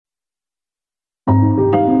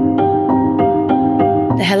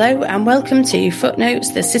Hello and welcome to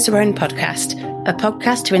Footnotes, the Cicerone podcast, a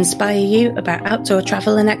podcast to inspire you about outdoor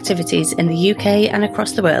travel and activities in the UK and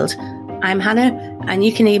across the world. I'm Hannah, and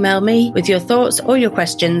you can email me with your thoughts or your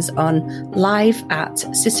questions on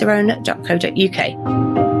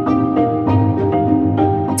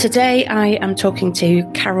live@cicerone.co.uk. Today I am talking to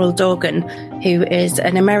Carol Dorgan, who is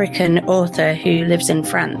an American author who lives in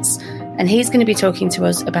France, and he's going to be talking to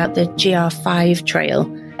us about the GR5 Trail,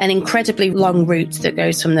 an incredibly long route that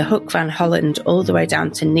goes from the Hoek van Holland all the way down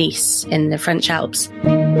to Nice in the French Alps.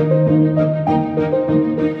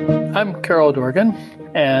 I'm Carol Dorgan,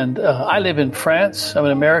 and I live in France. I'm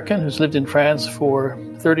an American who's lived in France for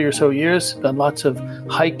 30 or so years, done lots of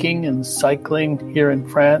hiking and cycling here in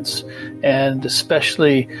France, and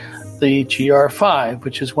especially the GR5,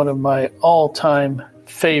 which is one of my all-time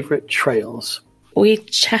favorite trails. We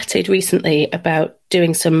chatted recently about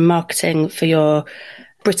doing some marketing for your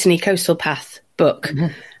Brittany Coastal Path book. Mm-hmm.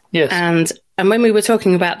 Yes. And when we were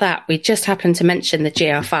talking about that, we just happened to mention the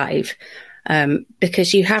GR5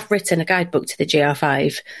 because you have written a guidebook to the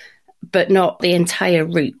GR5, but not the entire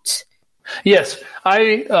route. Yes,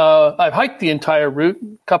 I've hiked the entire route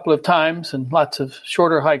a couple of times and lots of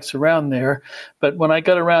shorter hikes around there. But when I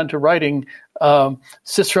got around to writing,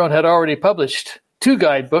 Cicerone had already published 2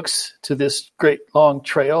 guidebooks to this great long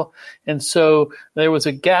trail. And so there was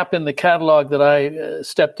a gap in the catalog that I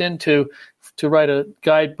stepped into to write a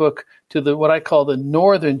guidebook to what I call the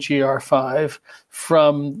northern GR5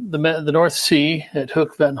 from the North Sea at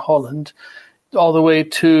Hoek van Holland all the way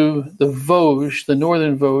to the Vosges, the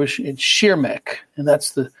northern Vosges in Schirmeck. And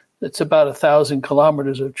that's about 1,000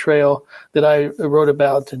 kilometers of trail that I wrote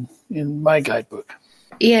about in my guidebook.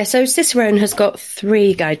 Yeah, so Cicerone has got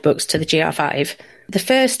 3 guidebooks to the GR5. The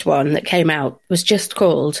first one that came out was just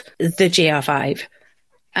called The GR5.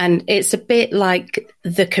 And it's a bit like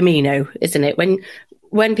the Camino, isn't it?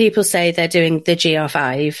 When people say they're doing the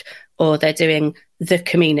GR5 or they're doing the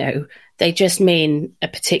Camino, they just mean a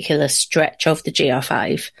particular stretch of the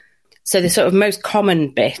GR5. So the sort of most common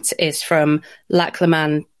bit is from Lac Le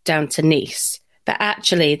Mans down to Nice. But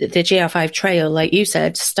actually, the GR5 trail, like you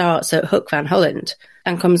said, starts at Hoek van Holland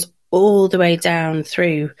and comes all the way down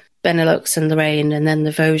through Benelux and Lorraine and then the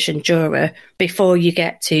Vosges and Jura before you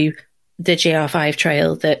get to the GR5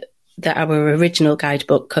 trail that our original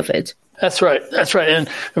guidebook covered. That's right. And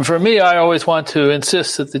for me, I always want to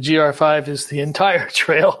insist that the GR5 is the entire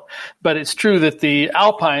trail. But it's true that the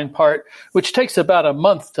Alpine part, which takes about a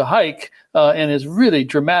month to hike and is really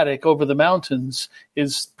dramatic over the mountains,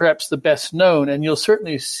 is perhaps the best known. And you'll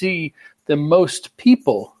certainly see the most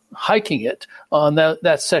people hiking it on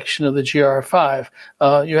that section of the GR5.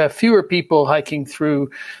 You have fewer people hiking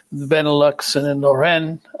through the Benelux and in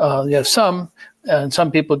Lorraine. You have some, and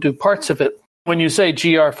some people do parts of it. When you say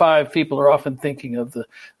GR5, people are often thinking of the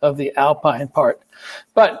Alpine part.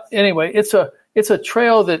 But anyway, it's a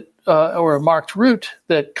trail that or a marked route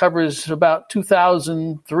that covers about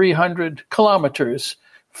 2,300 kilometers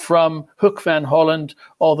from Hoek van Holland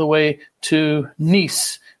all the way to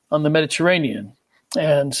Nice on the Mediterranean.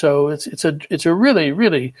 And so it's a really,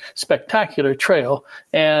 really spectacular trail,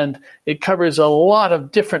 and it covers a lot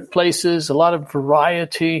of different places, a lot of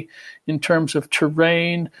variety in terms of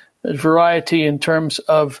terrain, variety in terms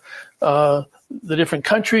of the different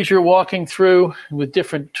countries you're walking through with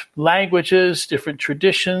different languages, different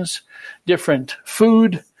traditions, different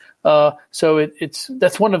food. So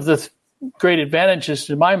that's one of the great advantages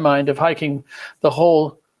in my mind of hiking the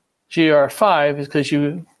whole GR5 is because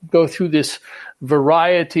you go through this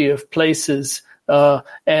variety of places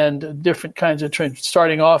and different kinds of terrain,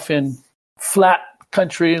 starting off in flat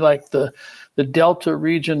country like the Delta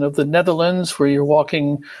region of the Netherlands, where you're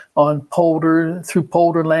walking on through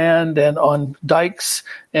polderland and on dikes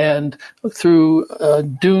and through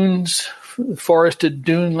dunes, forested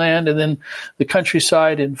dune land, and then the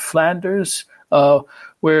countryside in Flanders,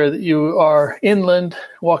 where you are inland,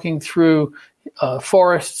 walking through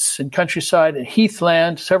forests and countryside and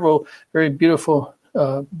heathland, several very beautiful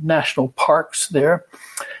national parks there.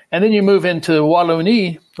 And then you move into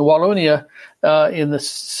Wallonia, in the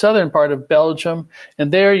southern part of Belgium,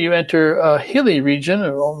 and there you enter a hilly region,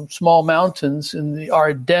 or small mountains in the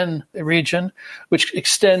Ardennes region, which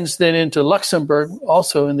extends then into Luxembourg,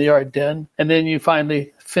 also in the Ardennes. And then you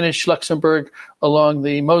finally finish Luxembourg along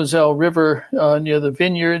the Moselle River near the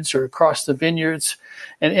vineyards or across the vineyards,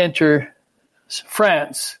 and enter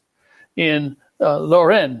France in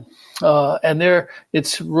Lorraine. And there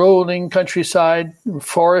it's rolling countryside,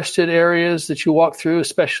 forested areas that you walk through,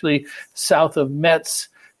 especially south of Metz.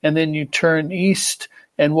 And then you turn east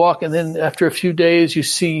and walk. And then after a few days, you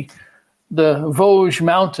see the Vosges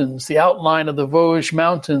Mountains, the outline of the Vosges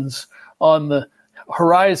Mountains on the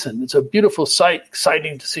horizon. It's a beautiful sight,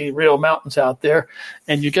 exciting to see real mountains out there.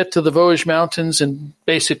 And you get to the Vosges Mountains and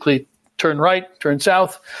basically turn right, turn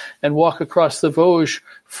south, and walk across the Vosges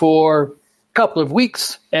for a couple of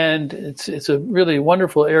weeks. And it's a really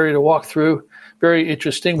wonderful area to walk through. Very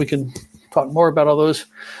interesting. We can talk more about all those.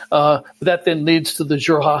 That then leads to the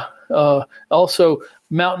Jura. Also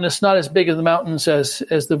mountainous, not as big as the mountains as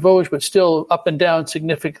the Vosges, but still up and down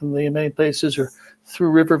significantly in many places, or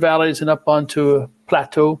through river valleys and up onto a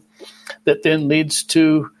plateau that then leads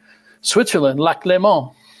to Switzerland, Lac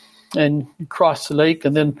Léman, and you cross the lake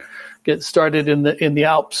and then get started in the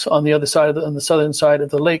Alps on the other side on the southern side of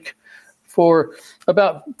the lake for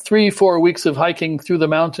about 3-4 weeks of hiking through the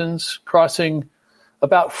mountains, crossing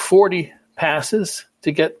about 40 passes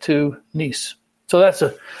to get to Nice. So that's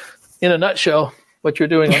in a nutshell what you're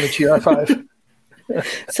doing on the GR5.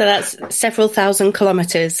 So that's several thousand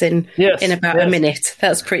kilometers in about a minute.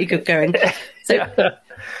 That's pretty good going. So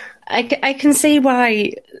I can see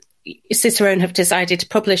why Cicerone have decided to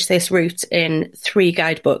publish this route in 3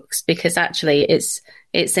 guidebooks, because actually it's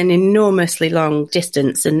an enormously long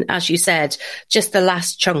distance. And as you said, just the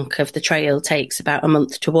last chunk of the trail takes about a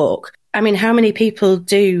month to walk. I mean, how many people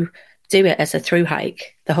do it as a through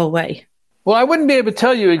hike the whole way? Well, I wouldn't be able to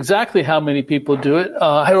tell you exactly how many people do it.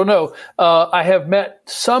 I don't know. I have met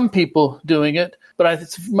some people doing it, but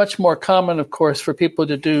it's much more common, of course, for people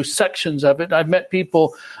to do sections of it. I've met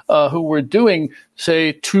people who were doing,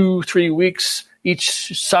 say, 2-3 weeks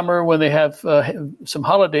each summer when they have some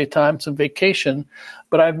holiday time, some vacation.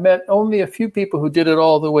 But I've met only a few people who did it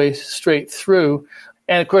all the way straight through.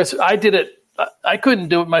 And, of course, I did it. I couldn't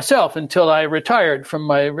do it myself until I retired from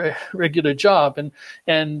my regular job.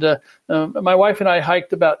 And my wife and I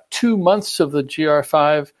hiked about 2 months of the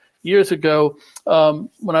GR5 years ago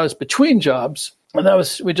when I was between jobs. And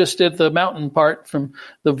we just did the mountain part from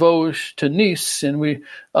the Vosges to Nice. And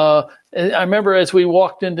I remember as we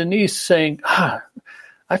walked into Nice saying,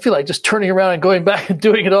 I feel like just turning around and going back and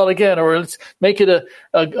doing it all again, or let's make it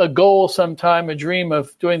a goal sometime, a dream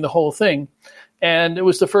of doing the whole thing. And it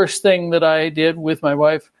was the first thing that I did with my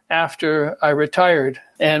wife after I retired.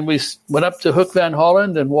 And we went up to Hoek van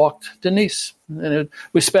Holland and walked to Nice. And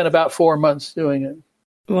we spent about 4 months doing it.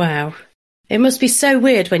 Wow. It must be so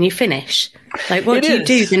weird when you finish. Like, what do you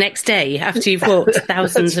do the next day after you've walked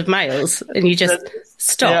thousands of miles and you just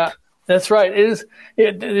stop? Yeah, that's right. There's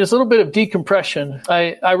a little bit of decompression.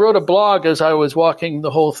 I wrote a blog as I was walking the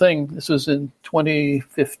whole thing. This was in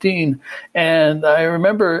 2015. And I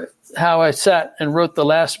remember how I sat and wrote the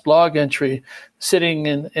last blog entry sitting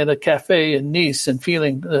in a cafe in Nice and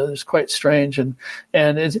feeling it's quite strange. And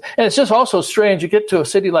it's just also strange. You get to a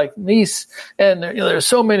city like Nice and there's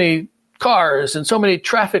so many cars and so many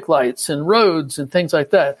traffic lights and roads and things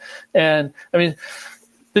like that. And I mean,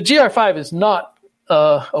 the GR5 is not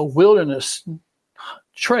a wilderness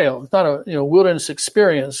trail. It's not a wilderness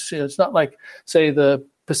experience. It's not like, say, the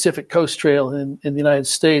Pacific Coast Trail in the United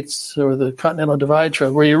States or the Continental Divide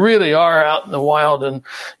Trail, where you really are out in the wild and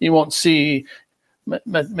you won't see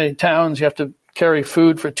many towns. You have to carry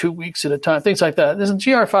food for 2 weeks at a time, things like that.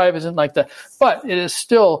 GR5 isn't like that, but it is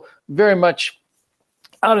still very much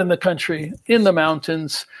out in the country, in the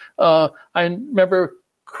mountains. I remember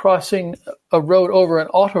crossing a road over an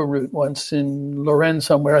autoroute once in Lorraine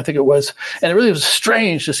somewhere, I think it was. And it really was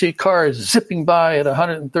strange to see cars zipping by at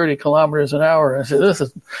 130 kilometers an hour. I said,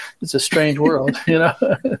 it's a strange world,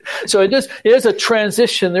 So it is a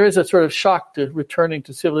transition. There is a sort of shock to returning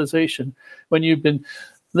to civilization when you've been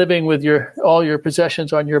living with all your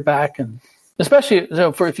possessions on your back. And especially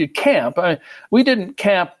for if you camp. We didn't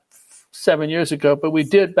camp 7 years ago, but we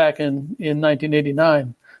did back in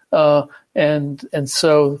 1989. And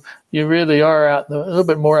so you really are a little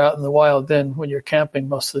bit more out in the wild than when you're camping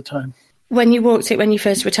most of the time. When you walked it, when you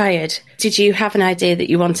first retired, did you have an idea that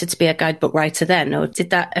you wanted to be a guidebook writer then, or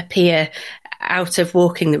did that appear out of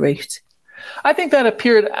walking the route? I think that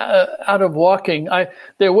appeared out of walking.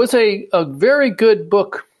 There was a very good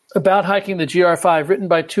book about hiking the GR5 written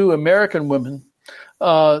by 2 American women,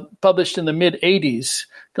 published in the mid-'80s,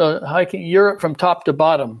 Hiking Europe from Top to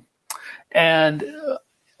Bottom. And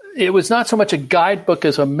it was not so much a guidebook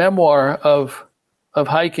as a memoir of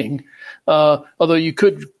hiking, although you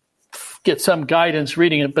could get some guidance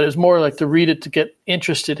reading it, but it was more like to read it to get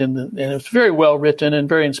interested in and it was very well written and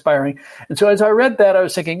very inspiring. And so as I read that, I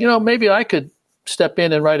was thinking, maybe I could step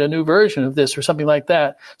in and write a new version of this or something like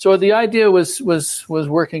that. So the idea was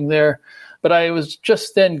working there, but I was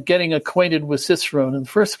just then getting acquainted with Cicerone in the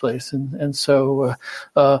first place. And so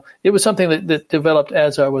it was something that developed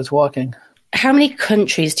as I was walking. How many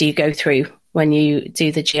countries do you go through when you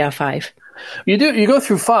do the GR5? You go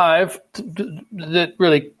through 5 that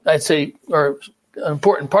really, I'd say, are an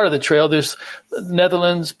important part of the trail. There's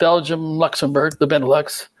Netherlands, Belgium, Luxembourg, the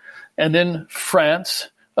Benelux, and then France,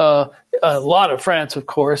 a lot of France, of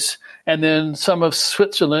course, and then some of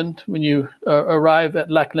Switzerland when you arrive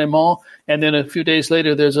at Lac Léman, and then a few days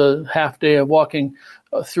later there's a half day of walking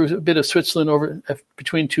through a bit of Switzerland over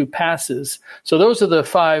between 2 passes. So those are the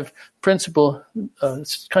 5 principal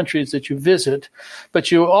countries that you visit.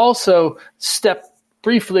 But you also step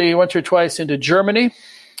briefly once or twice into Germany.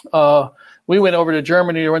 We went over to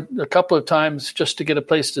Germany a couple of times just to get a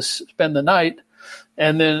place to spend the night.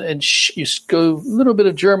 And then you go a little bit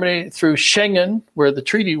of Germany through Schengen, where the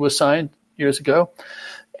treaty was signed years ago.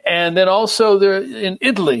 And then also there in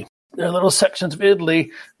Italy. There are little sections of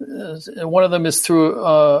Italy. One of them is through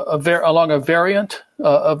along a variant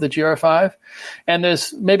of the GR5. And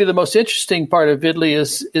there's maybe the most interesting part of Italy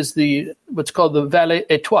is the what's called the Vallée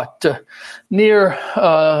Étroite near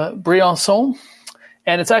Briançon.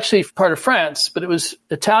 And it's actually part of France, but it was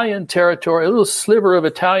Italian territory, a little sliver of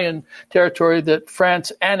Italian territory that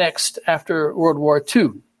France annexed after World War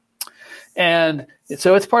II. And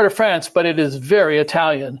so it's part of France, but it is very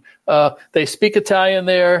Italian. They speak Italian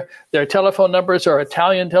there. Their telephone numbers are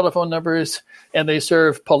Italian telephone numbers, and they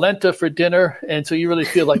serve polenta for dinner. And so you really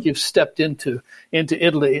feel like you've stepped into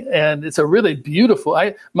Italy. And it's a really beautiful.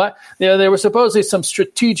 There were supposedly some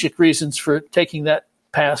strategic reasons for taking that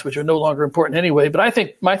pass, which are no longer important anyway. But I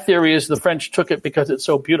think my theory is the French took it because it's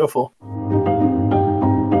so beautiful.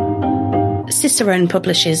 Cicerone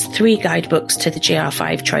publishes 3 guidebooks to the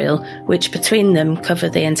GR5 trail, which between them cover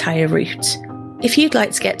the entire route. If you'd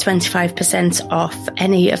like to get 25% off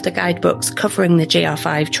any of the guidebooks covering the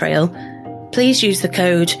GR5 trail, please use the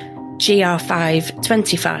code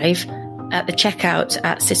GR525 at the checkout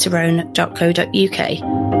at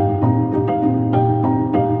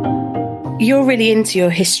cicerone.co.uk. You're really into your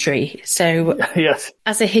history, so yes.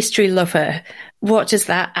 As a history lover, what does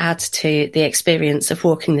that add to the experience of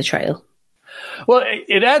walking the trail? Well,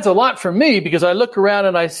 it adds a lot for me because I look around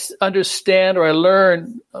and I understand or I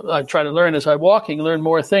try to learn as I'm walking, learn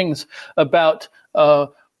more things about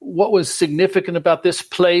what was significant about this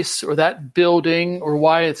place or that building or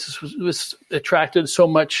why it was attracted so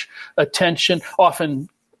much attention, often,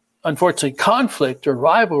 unfortunately, conflict or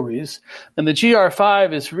rivalries. And the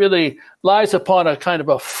GR5 lies upon a kind of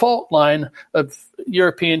a fault line of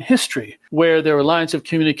European history where there were lines of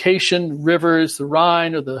communication, rivers, the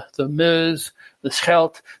Rhine or the Meuse, the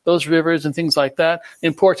Scheldt, those rivers and things like that.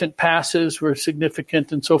 Important passes were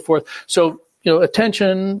significant and so forth. So,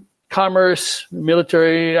 attention, commerce,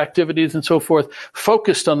 military activities and so forth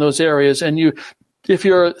focused on those areas. And if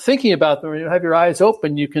you're thinking about them, you have your eyes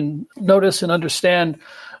open, you can notice and understand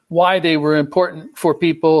why they were important for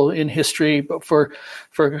people in history, but for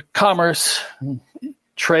commerce,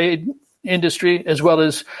 trade, industry, as well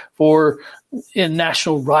as in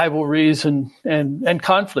national rivalries and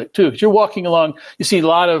conflict too. You're walking along, you see a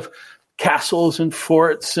lot of castles and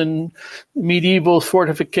forts and medieval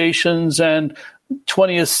fortifications and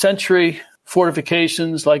 20th century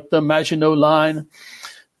fortifications like the Maginot Line.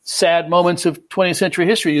 Sad moments of 20th century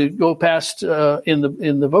history. You go past in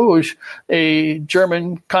the Vosges, a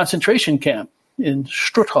German concentration camp in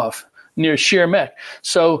Stutthof near Schirmeck.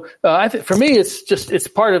 So I think for me, it's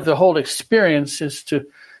part of the whole experience is to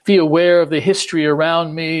be aware of the history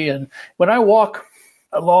around me. And when I walk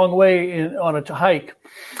a long way on a hike,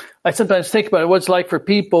 I sometimes think about what it's like for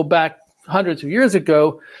people back hundreds of years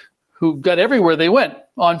ago who got everywhere they went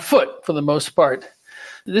on foot for the most part.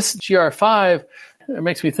 This GR5 it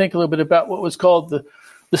makes me think a little bit about what was called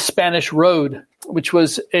the Spanish Road, which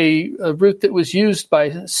was a route that was used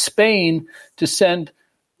by Spain to send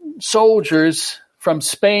soldiers from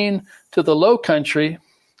Spain to the Low Country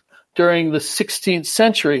during the 16th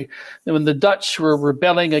century, when the Dutch were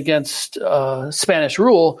rebelling against Spanish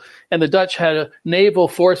rule, and the Dutch had naval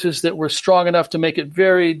forces that were strong enough to make it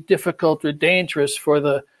very difficult or dangerous for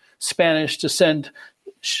the Spanish to send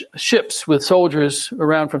ships with soldiers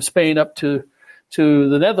around from Spain up to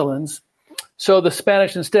the Netherlands. So the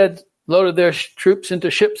Spanish instead loaded their troops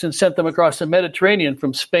into ships and sent them across the Mediterranean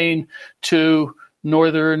from Spain to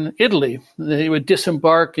northern Italy. They would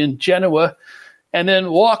disembark in Genoa and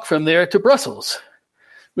then walk from there to Brussels,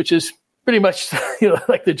 which is pretty much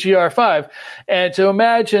like the GR5. And to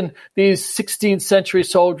imagine these 16th century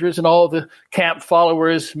soldiers and all the camp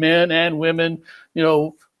followers, men and women,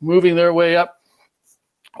 moving their way up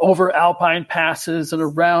over Alpine passes and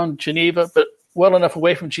around Geneva, but well enough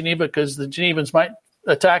away from Geneva because the Genevans might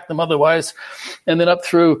attack them otherwise, and then up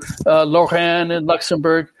through Lorraine and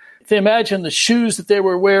Luxembourg. If they imagine the shoes that they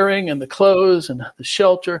were wearing and the clothes and the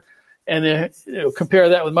shelter, and then compare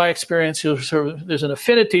that with my experience, there's an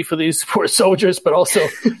affinity for these poor soldiers, but also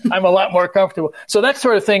I'm a lot more comfortable. So that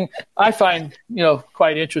sort of thing I find,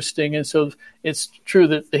 quite interesting. And so it's true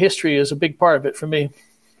that the history is a big part of it for me.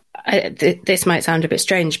 This might sound a bit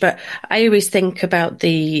strange, but I always think about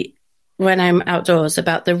when I'm outdoors,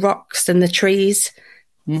 about the rocks and the trees.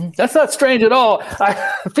 Mm-hmm. That's not strange at all.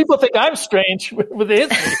 People think I'm strange with the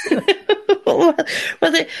history. well,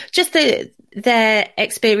 their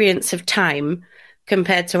experience of time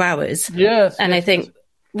compared to ours. Yes. And I think,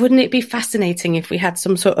 wouldn't it be fascinating if we had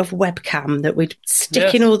some sort of webcam that we'd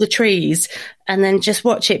stick in all the trees and then just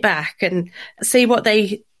watch it back and see what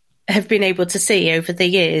they have been able to see over the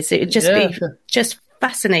years? It would just be just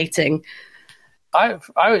fascinating. I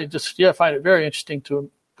would just find it very interesting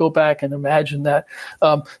to go back and imagine that.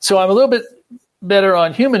 So I'm a little bit better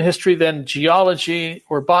on human history than geology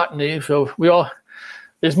or botany. So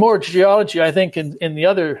there's more geology, I think, in the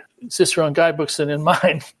other Cicerone guidebooks than in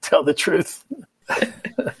mine, to tell the truth.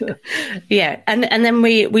 Yeah, and then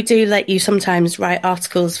we do let you sometimes write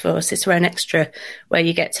articles for Cicerone Extra where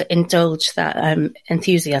you get to indulge that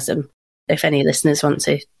enthusiasm, if any listeners want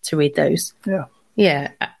to read those.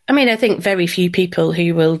 Yeah. I mean, I think very few people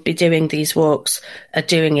who will be doing these walks are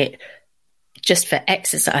doing it just for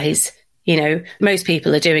exercise. Most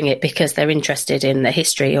people are doing it because they're interested in the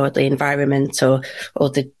history or the environment or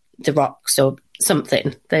the rocks or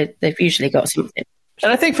something. They've usually got something.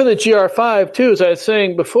 And I think for the GR5 too, as I was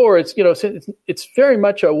saying before, it's very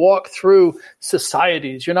much a walk through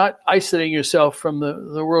societies. You're not isolating yourself from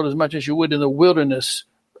the world as much as you would in the wilderness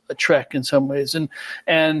trek in some ways.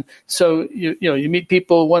 And so you meet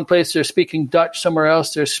people one place, they're speaking Dutch, somewhere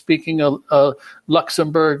else they're speaking a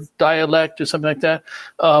Luxembourg dialect or something like that.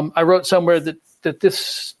 I wrote somewhere that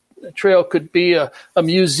this trail could be a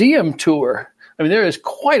museum tour. I mean, there is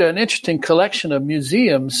quite an interesting collection of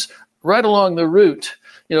museums right along the route.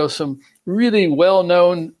 Some really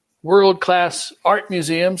well-known world-class art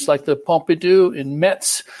museums like the Pompidou in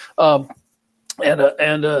Metz, and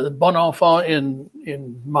the Bonenfant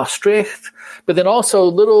in Maastricht, but then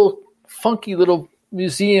also funky little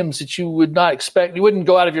museums that you would not expect. You wouldn't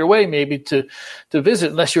go out of your way maybe to visit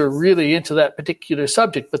unless you're really into that particular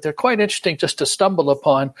subject, but they're quite interesting just to stumble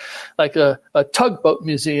upon, like a tugboat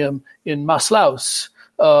museum in Maaslaus,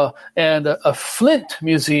 and a flint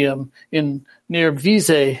museum near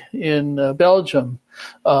Visé in Belgium,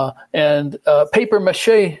 and a paper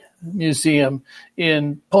mache museum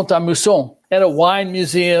in Pont-à-Mousson, and a wine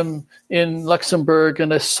museum in Luxembourg,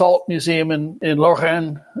 and a salt museum in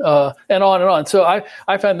Lorraine, and on and on. So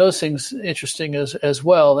I find those things interesting as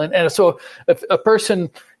well. And so if a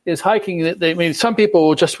person is hiking, some people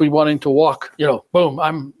will just be wanting to walk, boom,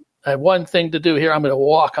 I have one thing to do here. I'm going to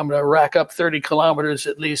walk. I'm going to rack up 30 kilometers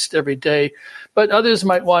at least every day. But others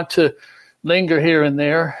might want to linger here and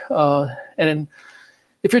there. And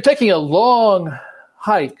if you're taking a long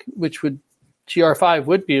hike, GR5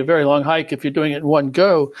 would be a very long hike if you're doing it in one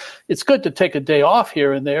go, it's good to take a day off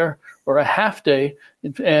here and there or a half day.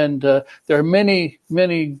 And there are many,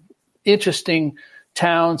 many interesting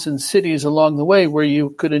towns and cities along the way where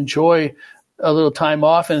you could enjoy a little time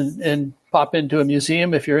off and pop into a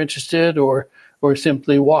museum if you're interested, or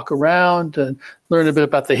simply walk around and learn a bit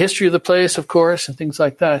about the history of the place, of course, and things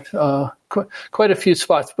like that. Quite a few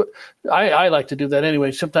spots, but I like to do that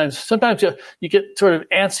anyway. Sometimes you get sort of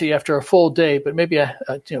antsy after a full day, but maybe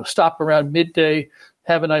stop around midday,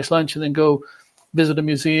 have a nice lunch, and then go visit a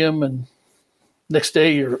museum, and next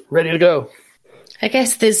day you're ready to go. I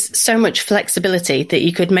guess there's so much flexibility that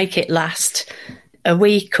you could make it last a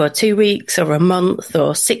week or 2 weeks or a month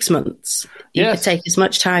or 6 months. You could take as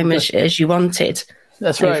much time as you wanted.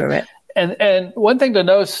 That's right. Over it. And one thing to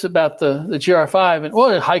notice about the GR5,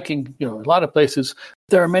 and hiking, a lot of places,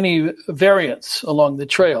 there are many variants along the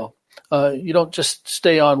trail. You don't just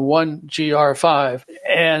stay on one GR5.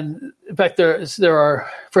 And in fact, there are,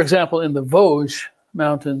 for example, in the Vosges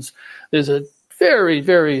Mountains, there's a very,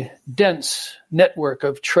 very dense network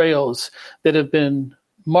of trails that have been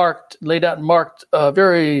laid out and marked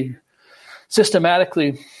very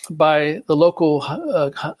systematically by the local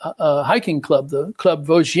hiking club, the Club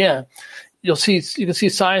Vosgien. You can see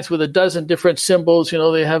signs with a dozen different symbols.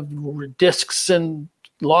 They have discs and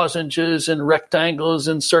lozenges and rectangles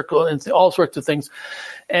and circle and all sorts of things.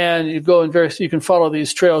 And you go you can follow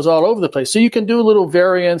these trails all over the place. So you can do a little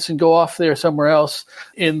variance and go off there somewhere else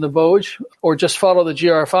in the Vosges, or just follow the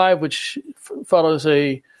GR5, which follows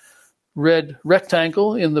a red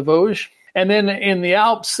rectangle in the Vosges. And then in the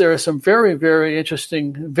Alps, there are some very, very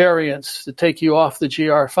interesting variants that take you off the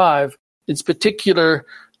GR5. In particular,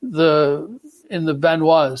 in the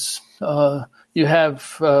Vanoise, you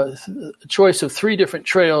have a choice of 3 different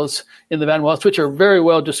trails in the Vanoise, which are very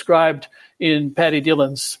well described in Paddy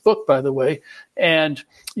Dillon's book, by the way. And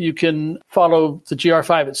you can follow the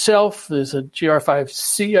GR5 itself. There's a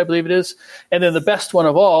GR5C, I believe it is. And then the best one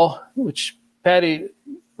of all, which Paddy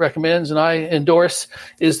recommends and I endorse,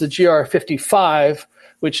 is the GR55,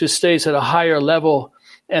 which stays at a higher level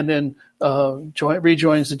and then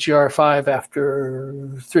rejoins the GR5 after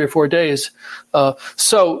 3 or 4 days.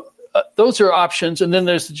 So those are options. And then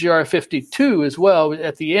there's the GR52 as well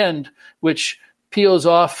at the end, which peels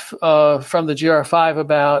off from the GR5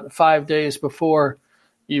 about 5 days before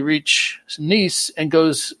you reach Nice and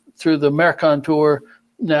goes through the Mercantour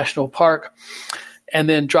National Park and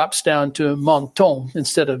then drops down to Menton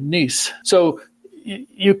instead of Nice. So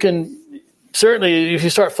you can certainly, if you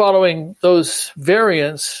start following those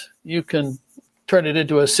variants, you can turn it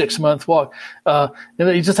into a 6-month walk. And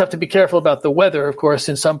you just have to be careful about the weather, of course,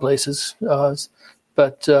 in some places.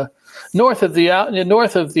 But north of the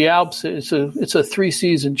Alps, it's a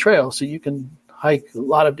 3-season trail, so you can hike a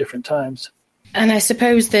lot of different times. And I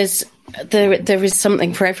suppose there is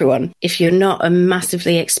something for everyone. If you're not a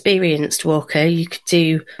massively experienced walker, you could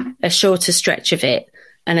do a shorter stretch of it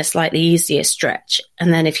and a slightly easier stretch.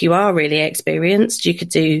 And then if you are really experienced, you could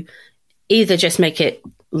do either just make it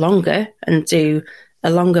longer and do a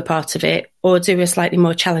longer part of it or do a slightly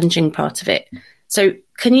more challenging part of it. So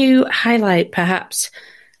can you highlight perhaps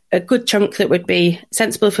a good chunk that would be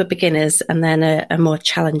sensible for beginners and then a more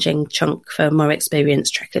challenging chunk for more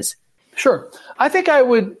experienced trekkers? Sure. I think I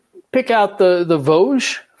would pick out the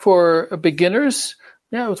Vosges for beginners.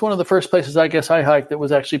 Yeah, it was one of the first places I guess I hiked that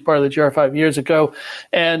was actually part of the GR5 years ago.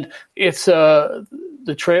 And it's the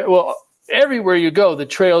trail. Well, everywhere you go, the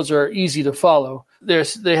trails are easy to follow.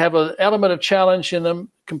 They have an element of challenge in them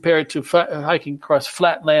compared to hiking across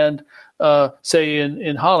flat land, say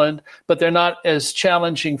in Holland, but they're not as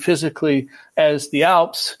challenging physically as the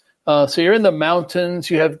Alps. So you're in the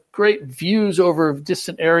mountains. You have great views over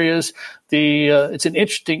distant areas. It's an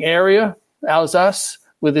interesting area, Alsace,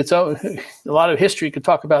 with its own a lot of history you could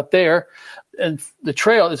talk about there. And the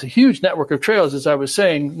trail is a huge network of trails, as I was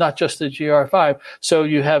saying, not just the GR5. So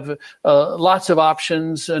you have lots of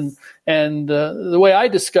options. And the way I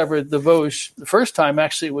discovered the Vosges the first time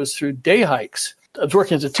actually was through day hikes. I was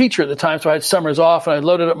working as a teacher at the time, so I had summers off, and I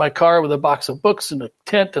loaded up my car with a box of books and a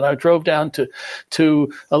tent, and I drove down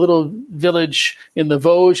to a little village in the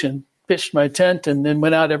Vosges and pitched my tent, and then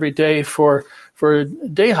went out every day for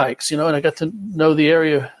day hikes, and I got to know the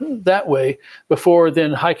area that way before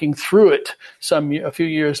then hiking through it a few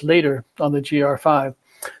years later on the GR5.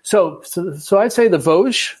 So I'd say the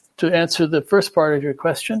Vosges to answer the first part of your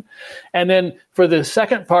question, and then for the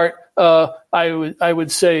second part, I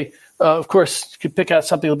would say. Of course, you could pick out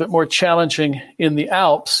something a little bit more challenging in the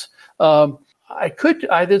Alps. There's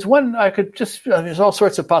all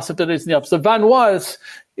sorts of possibilities in the Alps. The Vanoise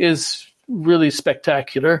is really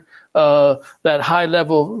spectacular. That high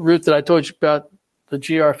level route that I told you about, the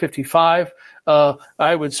GR55,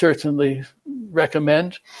 I would certainly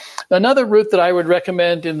recommend. Another route that I would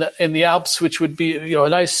recommend in the Alps, which would be, a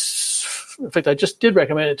nice, in fact, I just did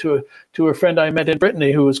recommend it to a friend I met in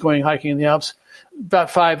Brittany who was going hiking in the Alps,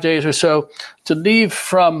 about 5 days or so, to leave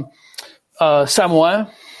from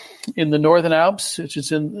Samoin in the Northern Alps, which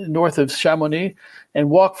is in north of Chamonix, and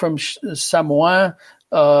walk from Samoin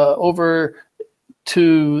over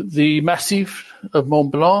to the Massif of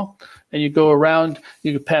Mont Blanc, and you go around,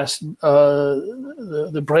 you pass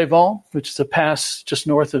the Brévent, which is a pass just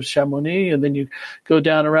north of Chamonix, and then you go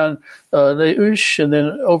down around Les Houches, and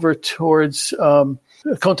then over towards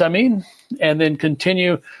Contamine, and then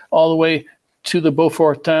continue all the way to the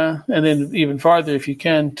Beaufortin, and then even farther, if you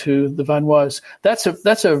can, to the Vanoise. That's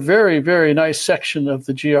a very, very nice section of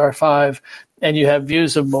the GR5, and you have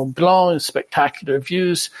views of Mont Blanc, spectacular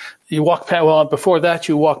views. You walk past, before that,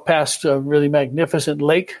 you walk past a really magnificent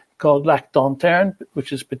lake called Lac d'Anterne,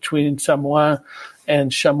 which is between Samoin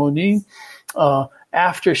and Chamonix.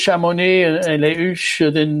 After Chamonix and Les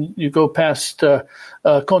Houches, then you go past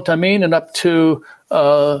Contamine and up to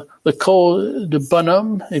the Col de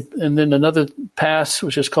Bonhomme, and then another pass,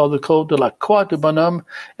 which is called the Col de la Croix de Bonhomme.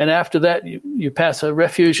 And after that, you pass a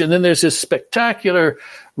refuge, and then there's this spectacular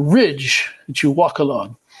ridge that you walk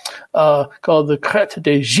along called the Crête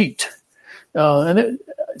des Gîtes.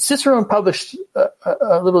 Cicerone published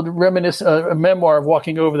a little a memoir of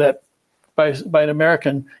walking over that by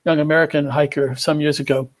an young American hiker some years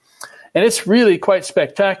ago. And it's really quite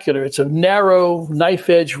spectacular. It's a narrow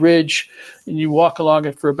knife-edge ridge, and you walk along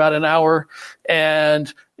it for about an hour,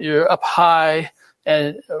 and you're up high,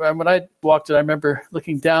 And when I walked it, I remember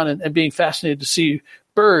looking down and being fascinated to see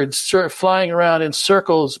birds sort of flying around in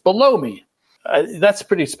circles below me. That's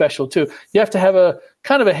pretty special too. You have to have a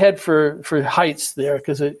kind of a head for heights there,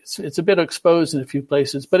 because it's a bit exposed in a few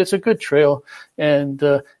places, but it's a good trail, and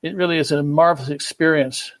it really is a marvelous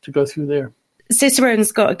experience to go through there.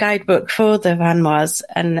 Cicerone's got a guidebook for the Vanoise,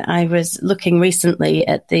 and I was looking recently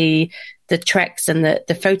at the treks and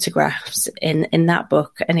the photographs in that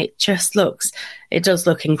book, and it does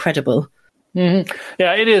look incredible. Mm-hmm.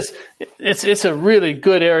 Yeah, it is. It's a really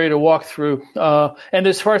good area to walk through. And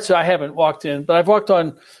there's parts that I haven't walked in, but I've walked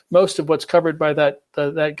on most of what's covered by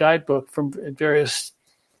that guidebook from various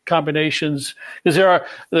combinations. Because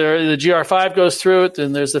the GR5 goes through it,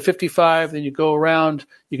 and there's the 55. Then you go around.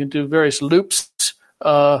 You can do various loops,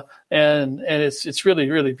 and it's really,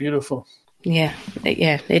 really beautiful. Yeah,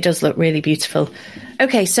 it does look really beautiful.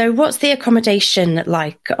 Okay, so what's the accommodation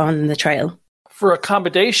like on the trail? For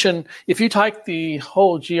accommodation, if you hike the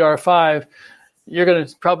whole GR5, you're going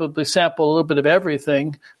to probably sample a little bit of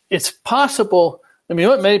everything. It's possible. I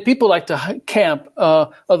mean, many people like to camp,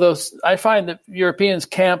 although I find that Europeans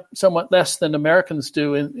camp somewhat less than Americans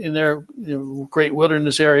do in their great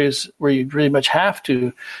wilderness areas where you pretty much have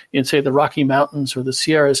to, in, say, the Rocky Mountains or the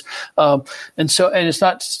Sierras. And it's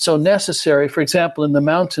not so necessary. For example, in the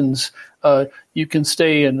mountains, you can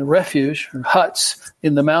stay in refuge or huts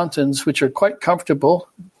in the mountains, which are quite comfortable,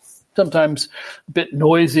 sometimes a bit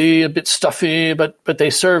noisy, a bit stuffy, but they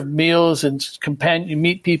serve meals and you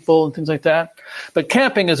meet people and things like that. But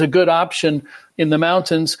camping is a good option in the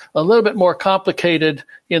mountains, a little bit more complicated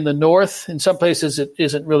in the north. In some places it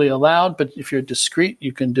isn't really allowed, but if you're discreet,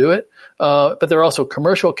 you can do it. But there are also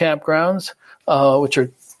commercial campgrounds, which are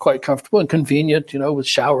quite comfortable and convenient, with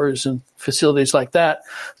showers and facilities like that.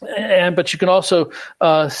 But you can also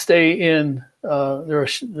stay in there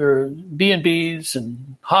are B&Bs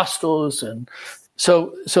and hostels, and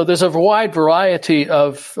so there's a wide variety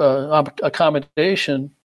of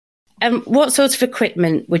accommodation. And what sort of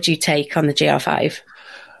equipment would you take on the GR5?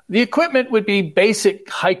 The equipment would be basic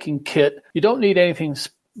hiking kit. You don't need anything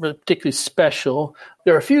particularly special.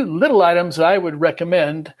 There are a few little items that I would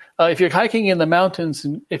recommend. If you're hiking in the mountains,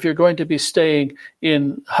 and if you're going to be staying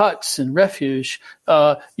in huts and refuge,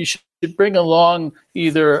 you should bring along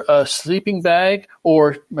either a sleeping bag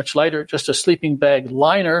or, much lighter, just a sleeping bag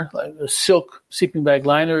liner. A silk sleeping bag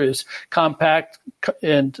liner is compact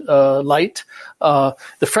and light.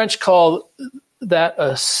 The French call that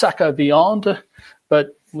a sac à viande,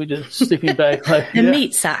 but we did sleeping bag.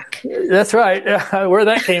 Meat sack. That's right. Where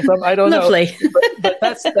that came from, I don't Lovely. know. But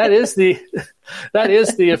that is the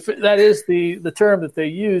term that they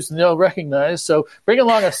use and they'll recognize. So bring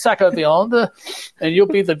along a sac à viande, and you'll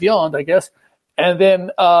be the viande, I guess. And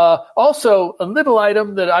then also a little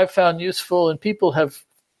item that I've found useful, and people have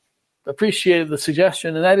appreciated the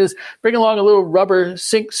suggestion, and that is bring along a little rubber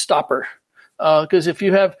sink stopper. Because if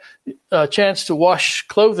you have a chance to wash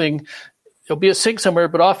clothing, there'll be a sink somewhere,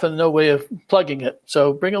 but often no way of plugging it.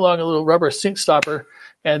 So bring along a little rubber sink stopper,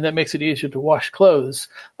 and that makes it easier to wash clothes.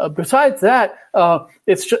 Besides that, and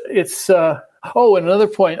another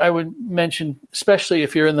point I would mention, especially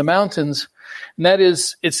if you're in the mountains, and that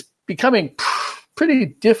is it's becoming pretty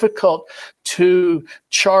difficult to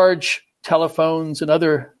charge telephones and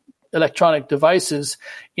other electronic devices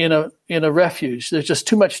in a refuge. There's just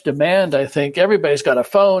too much demand, I think. Everybody's got a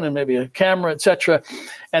phone and maybe a camera, etc.,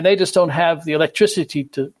 and they just don't have the electricity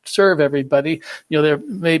to serve everybody. They're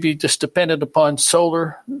maybe just dependent upon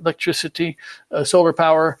solar electricity, solar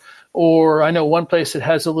power, or I know one place that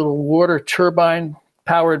has a little water turbine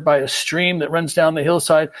powered by a stream that runs down the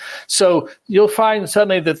hillside. So you'll find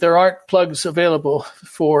suddenly that there aren't plugs available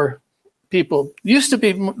for people. It used to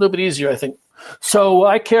be a little bit easier, I think. So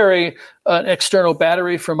I carry an external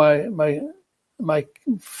battery for my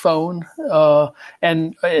phone,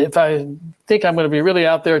 and if I think I'm going to be really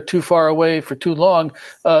out there too far away for too long,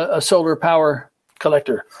 a solar power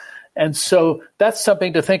collector. And so that's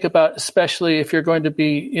something to think about, especially if you're going to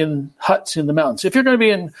be in huts in the mountains. If you're going to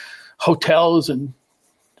be in hotels and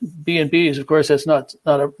B&Bs, of course, that's not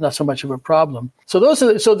so much of a problem. So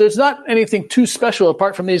there's not anything too special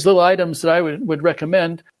apart from these little items that I would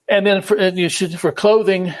recommend. And then for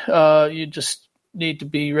clothing, you just need to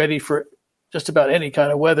be ready for just about any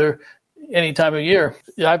kind of weather, any time of year.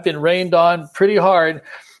 I've been rained on pretty hard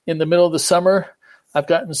in the middle of the summer. I've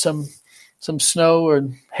gotten some snow or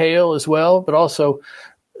hail as well, but also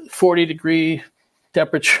 40-degree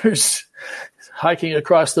temperatures, hiking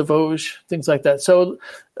across the Vosges, things like that. So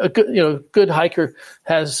a good hiker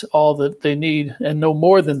has all that they need and no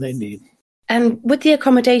more than they need. And with the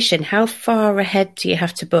accommodation, how far ahead do you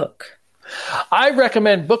have to book? I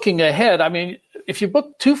recommend booking ahead. I mean, if you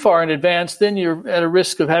book too far in advance, then you're at a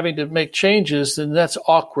risk of having to make changes, and that's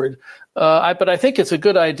awkward. But I think it's a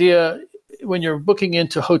good idea when you're booking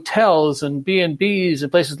into hotels and B&Bs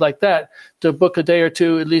and places like that to book a day or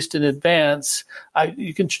two at least in advance.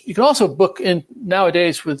 You can also book in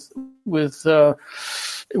nowadays with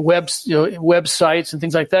websites and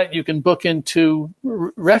things like that. You can book into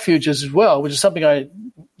refuges as well, which is something I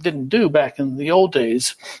didn't do back in the old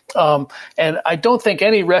days. And I don't think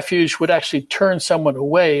any refuge would actually turn someone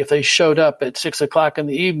away if they showed up at 6 o'clock in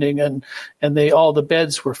the evening and all the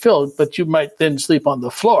beds were filled, but you might then sleep on the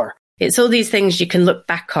floor. It's all these things you can look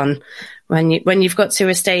back on when you've got to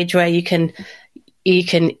a stage where you can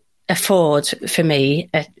afford, for me,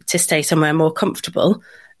 to stay somewhere more comfortable.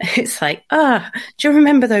 It's like, do you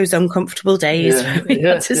remember those uncomfortable days?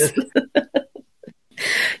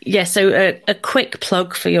 Yeah. So a quick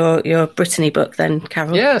plug for your Brittany book then,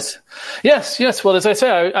 Carol. Yes. Well, as I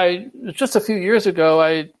say, I just a few years ago,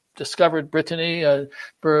 I discovered Brittany.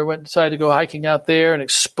 Decided to go hiking out there and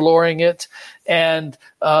exploring it, and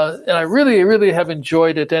I really, really have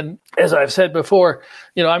enjoyed it. And as I've said before,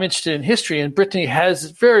 I'm interested in history, and Brittany has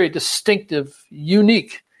very distinctive,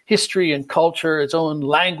 unique history and culture, its own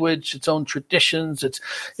language, its own traditions,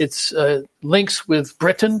 its links with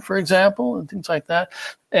Britain, for example, and things like that.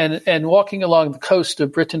 And walking along the coast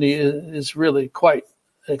of Brittany is really quite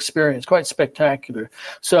experience, quite spectacular.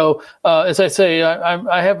 So, as I say,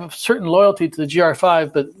 I have a certain loyalty to the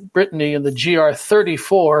GR5, but Brittany and the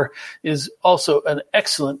GR34 is also an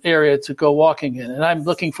excellent area to go walking in. And I'm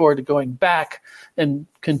looking forward to going back and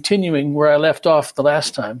continuing where I left off the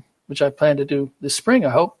last time, which I plan to do this spring, I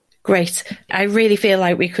hope. Great. I really feel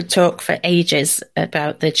like we could talk for ages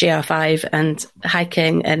about the GR5 and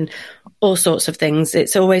hiking and all sorts of things.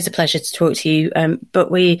 It's always a pleasure to talk to you,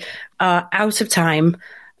 but we are out of time.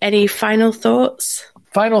 Any final thoughts?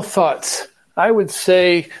 Final thoughts. I would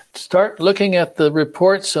say start looking at the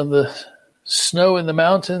reports on the snow in the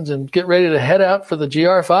mountains and get ready to head out for the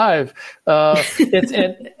GR5.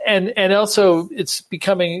 And also it's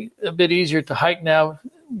becoming a bit easier to hike now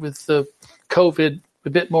with the COVID a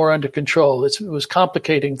bit more under control. It was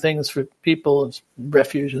complicating things for people and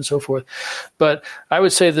refuge and so forth. But I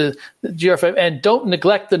would say the GR5, and don't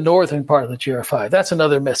neglect the northern part of the GR5. That's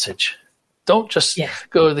another message. Don't just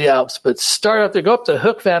go to the Alps, but start out there, go up to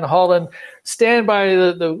Hoek van Holland, stand by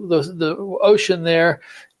the ocean there,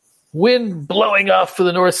 wind blowing off for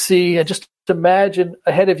the North Sea, and just imagine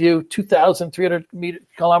ahead of you, 2,300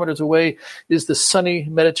 kilometers away, is the sunny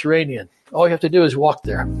Mediterranean. All you have to do is walk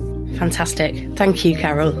there. Fantastic. Thank you,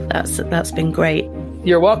 Carol. That's been great.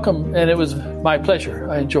 You're welcome, and it was my pleasure.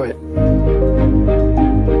 I enjoy it.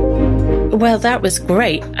 Well, that was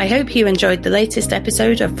great. I hope you enjoyed the latest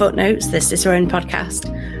episode of Footnotes, the Cicerone podcast.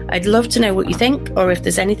 I'd love to know what you think, or if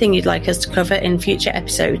there's anything you'd like us to cover in future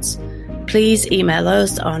episodes. Please email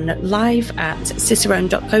us on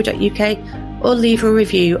live@cicerone.co.uk or leave a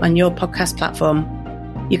review on your podcast platform.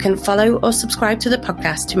 You can follow or subscribe to the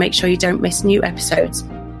podcast to make sure you don't miss new episodes,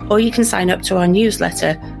 or you can sign up to our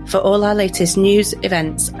newsletter for all our latest news,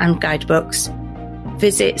 events and guidebooks.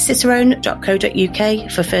 Visit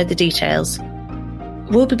cicerone.co.uk for further details.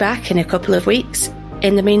 We'll be back in a couple of weeks.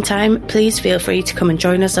 In the meantime, please feel free to come and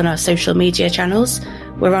join us on our social media channels.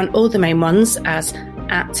 We're on all the main ones as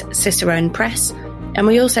 @Cicerone Press, and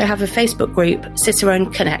we also have a Facebook group,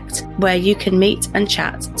 Cicerone Connect, where you can meet and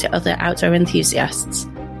chat to other outdoor enthusiasts.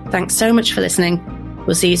 Thanks so much for listening.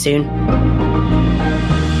 We'll see you soon.